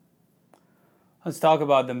Let's talk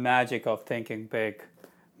about The Magic of Thinking Big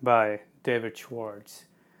by David Schwartz.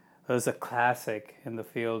 It's a classic in the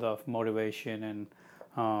field of motivation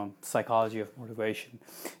and psychology of motivation.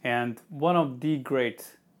 And one of the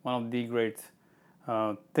great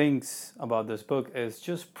things about this book is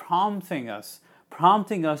just prompting us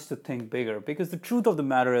to think bigger. Because the truth of the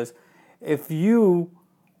matter is, if you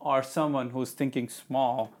are someone who's thinking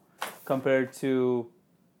small compared to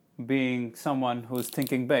being someone who's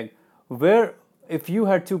thinking big, where if you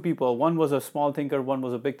had two people, one was a small thinker, one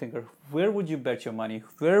was a big thinker, where would you bet your money?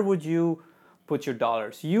 Where would you put your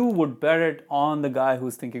dollars? You would bet it on the guy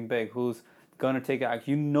who's thinking big, who's going to take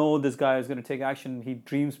action. You know this guy is going to take action. He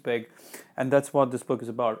dreams big. And that's what this book is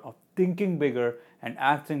about, of thinking bigger and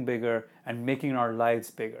acting bigger and making our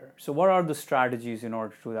lives bigger. So what are the strategies in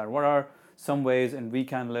order to do that? What are some ways and we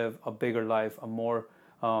can live a bigger life,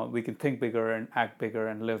 we can think bigger and act bigger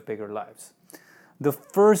and live bigger lives? The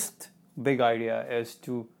first big idea is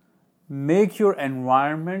to make your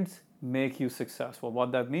environment make you successful.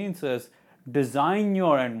 What that means is design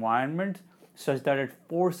your environment such that it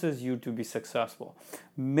forces you to be successful.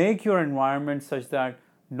 Make your environment such that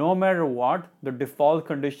no matter what, the default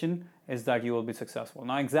condition is that you will be successful.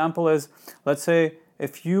 Now, example is, let's say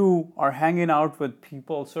if you are hanging out with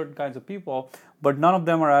people, certain kinds of people, but none of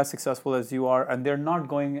them are as successful as you are, and they're not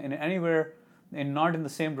going in anywhere and not in the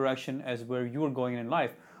same direction as where you are going in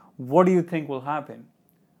life, what do you think will happen?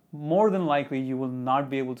 More than likely, you will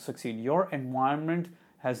not be able to succeed. Your environment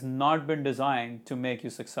has not been designed to make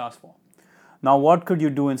you successful. Now, what could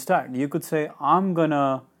you do instead? You could say, I'm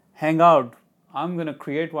gonna hang out, I'm gonna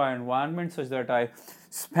create my environment such that I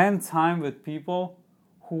spend time with people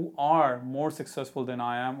who are more successful than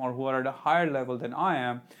I am or who are at a higher level than I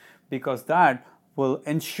am, because will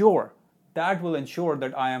ensure that will ensure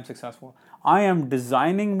that I am successful. I am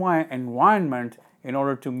designing my environment in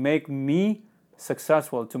order to make me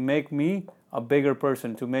successful, to make me a bigger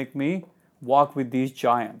person, to make me walk with these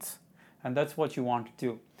giants. And that's what you want to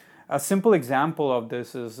do. A simple example of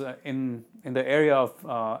this is in the area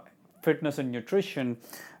of fitness and nutrition.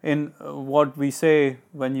 In what we say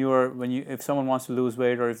if someone wants to lose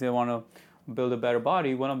weight or if they want to build a better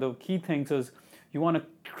body, one of the key things is you want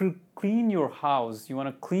to clean your house. You want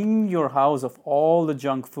to clean your house of all the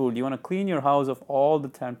junk food. You want to clean your house of all the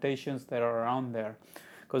temptations that are around there.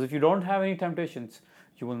 Because if you don't have any temptations,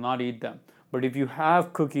 you will not eat them. But if you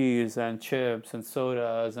have cookies and chips and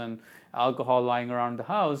sodas and alcohol lying around the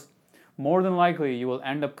house, more than likely you will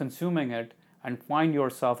end up consuming it and find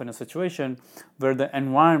yourself in a situation where the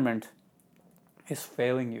environment is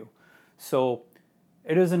failing you. So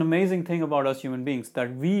it is an amazing thing about us human beings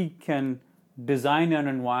that we can design our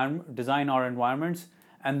environments,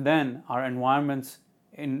 and then our environments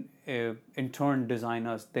in turn design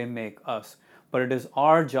us. They make us. But it is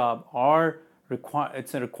our job,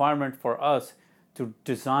 it's a requirement for us to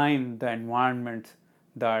design the environment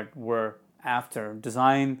that we're after.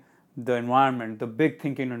 Design the environment, the big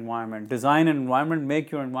thinking environment. Design an environment,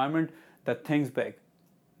 make your environment that thinks big.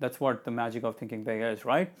 That's what the magic of thinking big is,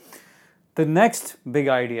 right? The next big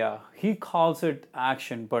idea, he calls it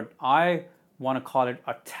action, but I want to call it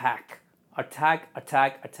attack. Attack,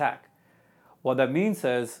 attack, attack. What that means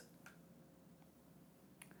is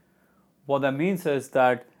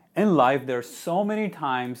that in life there are so many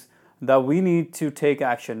times that we need to take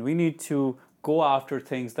action. We need to go after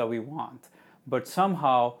things that we want. But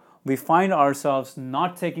somehow we find ourselves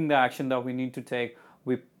not taking the action that we need to take.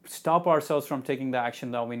 We stop ourselves from taking the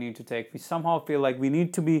action that we need to take. We somehow feel like we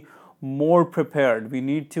need to be more prepared. We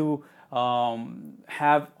need to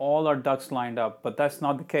have all our ducks lined up, but that's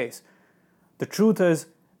not the case. The truth is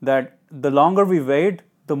that the longer we wait,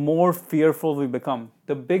 the more fearful we become.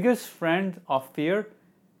 The biggest friend of fear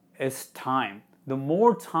is time. The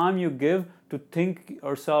more time you give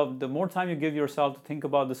the more time you give yourself to think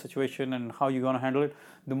about the situation and how you're going to handle it,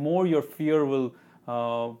 the more your fear will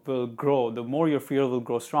grow. The more your fear will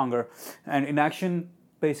grow stronger. And inaction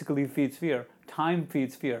basically feeds fear. Time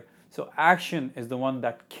feeds fear. So action is the one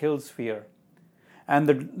that kills fear. And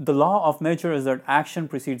the law of nature is that action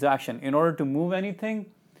precedes action. In order to move anything,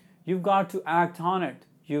 you've got to act on it.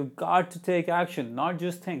 You've got to take action, not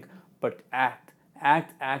just think, but act.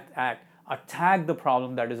 Act, act, act. Attack the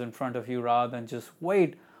problem that is in front of you rather than just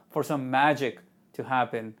wait for some magic to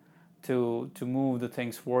happen to move the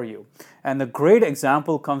things for you. And the great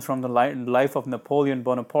example comes from the life of Napoleon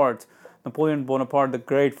Bonaparte. Napoleon Bonaparte, the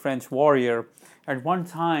great French warrior, at one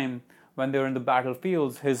time when they were in the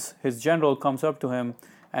battlefields, his general comes up to him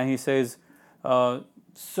and he says,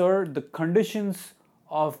 Sir, the conditions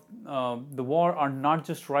of the war are not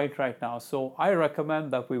just right now. So I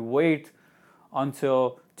recommend that we wait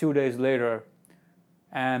until 2 days later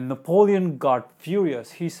And Napoleon got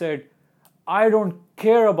furious. He said, I don't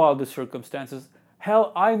care about the circumstances.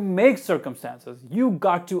 Hell, I make circumstances. You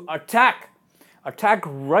got to attack. Attack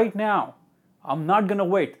right now. I'm not going to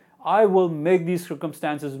wait. I will make these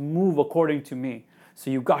circumstances move according to me. So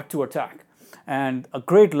you got to attack. And a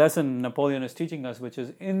great lesson Napoleon is teaching us, which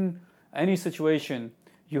is in any situation,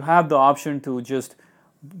 you have the option to just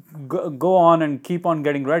go on and keep on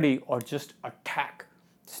getting ready, or just attack.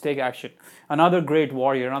 Just take action. Another great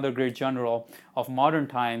warrior, another great general of modern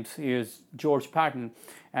times is George Patton.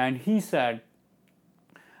 And he said,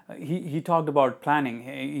 he talked about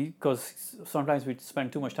planning, because sometimes we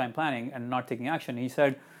spend too much time planning and not taking action. He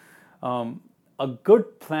said, a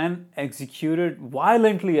good plan executed,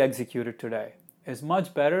 violently executed today, is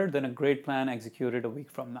much better than a great plan executed a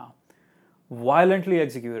week from now. Violently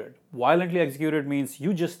executed. Violently executed means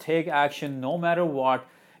you just take action no matter what.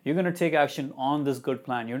 You're going to take action on this good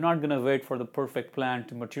plan. You're not going to wait for the perfect plan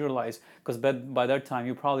to materialize, because by that time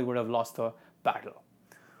you probably would have lost the battle.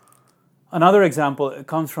 Another example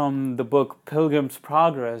comes from the book Pilgrim's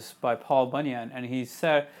Progress by Paul Bunyan, and he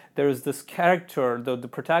said there is this character, the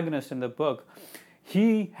protagonist in the book,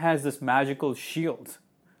 he has this magical shield.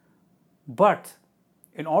 But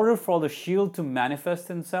in order for the shield to manifest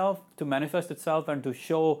itself and to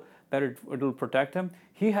show that it will protect him,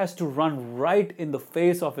 he has to run right in the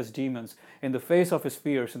face of his demons, in the face of his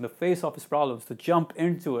fears, in the face of his problems, to jump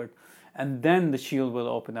into it, and then the shield will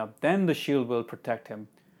open up. Then the shield will protect him.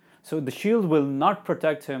 So the shield will not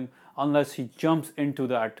protect him unless he jumps into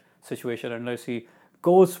that situation, unless he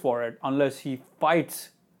goes for it, unless he fights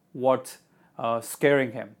what's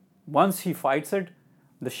scaring him. Once he fights it,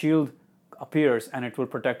 the shield appears and it will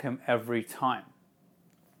protect him every time.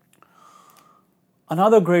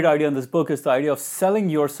 Another great idea in this book is the idea of selling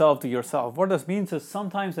yourself to yourself. What this means is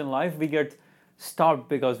sometimes in life we get stopped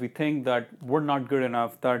because we think that we're not good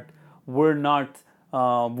enough, that we're not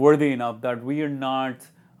worthy enough, that we are not,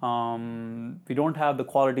 we don't have the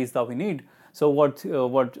qualities that we need. So what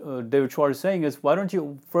David Schwartz is saying is, why don't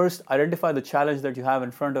you first identify the challenge that you have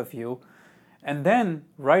in front of you, and then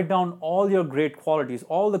write down all your great qualities,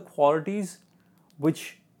 all the qualities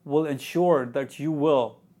which will ensure that you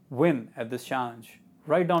will win at this challenge.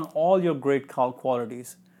 Write down all your great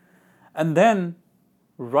qualities. And then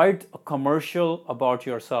write a commercial about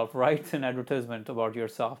yourself, write an advertisement about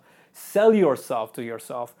yourself, sell yourself to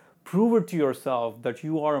yourself, prove it to yourself that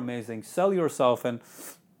you are amazing, sell yourself and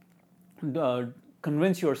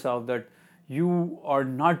convince yourself that you are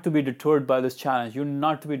not to be deterred by this challenge, you're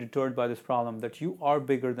not to be deterred by this problem, that you are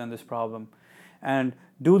bigger than this problem. And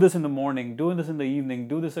do this in the morning, do this in the evening,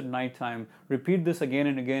 do this at nighttime, repeat this again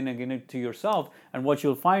and again and again to yourself. And what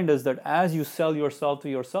you'll find is that as you sell yourself to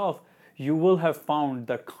yourself, you will have found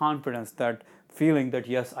that confidence, that feeling that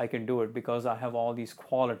yes, I can do it because I have all these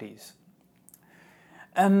qualities.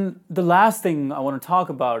 And the last thing I want to talk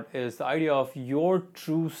about is the idea of your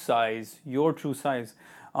true size, your true size.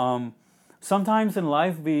 Sometimes in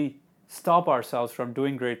life we stop ourselves from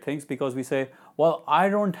doing great things because we say, well, I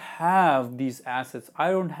don't have these assets, I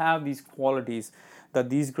don't have these qualities that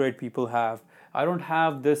these great people have. I don't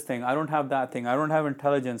have this thing, I don't have that thing, I don't have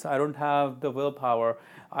intelligence, I don't have the willpower,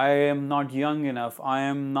 I am not young enough, I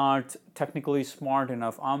am not technically smart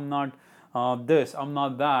enough, I'm not this, I'm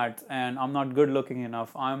not that, and I'm not good looking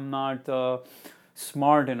enough, I'm not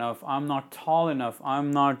smart enough, I'm not tall enough, I'm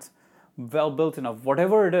not well built enough.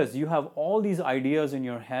 Whatever it is, you have all these ideas in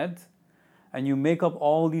your head and you make up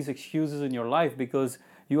all these excuses in your life because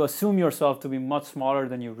you assume yourself to be much smaller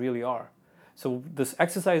than you really are. So this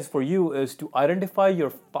exercise for you is to identify your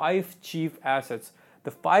 5 chief assets,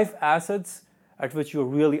 the 5 assets at which you're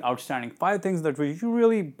really outstanding, 5 things that you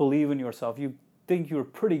really believe in yourself, you think you're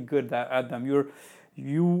pretty good at them,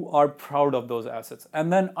 you are proud of those assets.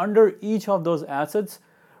 And then under each of those assets,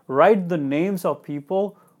 write the names of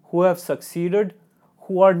people who have succeeded,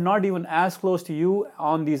 who are not even as close to you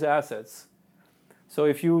on these assets. So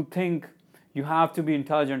if you think you have to be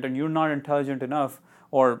intelligent and you're not intelligent enough,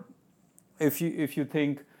 or if you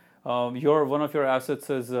think one of your assets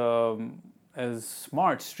is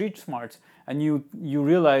smart, street smarts, and you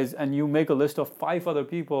realize and you make a list of 5 other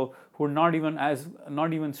people who are not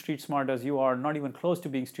even street smart as you are, not even close to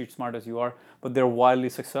being street smart as you are, but they're wildly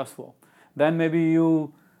successful. Then maybe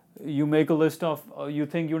you make a list of, you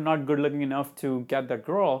think you're not good looking enough to get that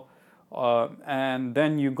girl, and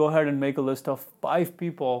then you go ahead and make a list of 5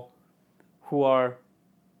 people who are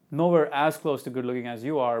nowhere as close to good looking as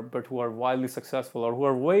you are, but who are wildly successful, or who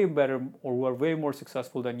are way better, or who are way more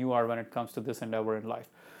successful than you are when it comes to this endeavor in life.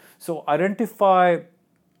 So identify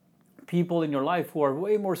people in your life who are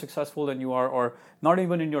way more successful than you are, or not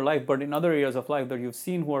even in your life, but in other areas of life that you've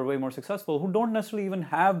seen who are way more successful, who don't necessarily even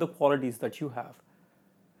have the qualities that you have.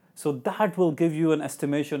 So that will give you an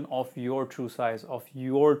estimation of your true size, of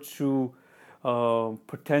your true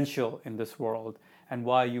potential in this world, and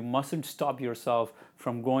why you mustn't stop yourself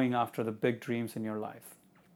from going after the big dreams in your life.